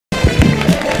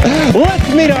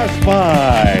Let's meet our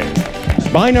spy.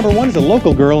 Spy number 1 is a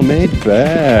local girl made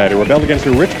bad who rebelled against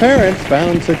her rich parents,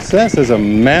 found success as a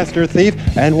master thief,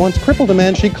 and once crippled a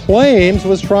man she claims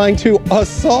was trying to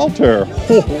assault her.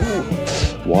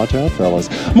 Watch out, fellas.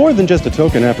 More than just a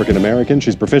token African-American,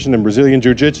 she's proficient in Brazilian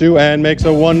Jiu-Jitsu and makes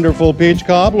a wonderful peach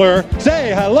cobbler.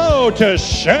 Say hello to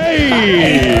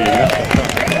Shane!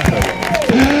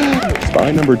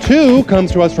 Spy number 2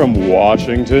 comes to us from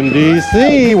Washington,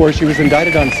 D.C., where she was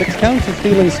indicted on 6 counts of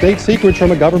stealing state secrets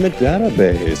from a government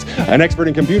database. An expert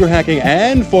in computer hacking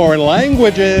and foreign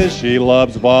languages, she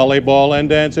loves volleyball and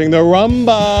dancing the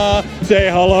rumba. Say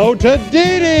hello to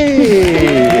Dee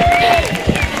Dee!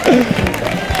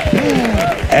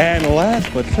 And last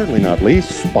but certainly not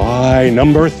least, spy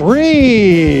number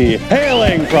 3,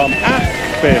 hailing from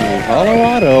Aspen,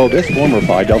 Colorado. This former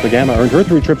Phi Delta Gamma earned her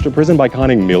 3 trips to prison by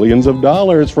conning millions of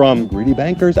dollars from greedy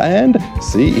bankers and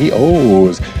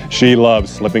CEOs. She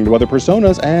loves slipping to other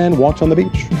personas and walks on the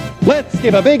beach. Let's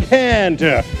give a big hand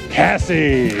to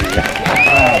Cassie.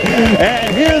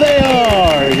 And here they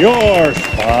are, your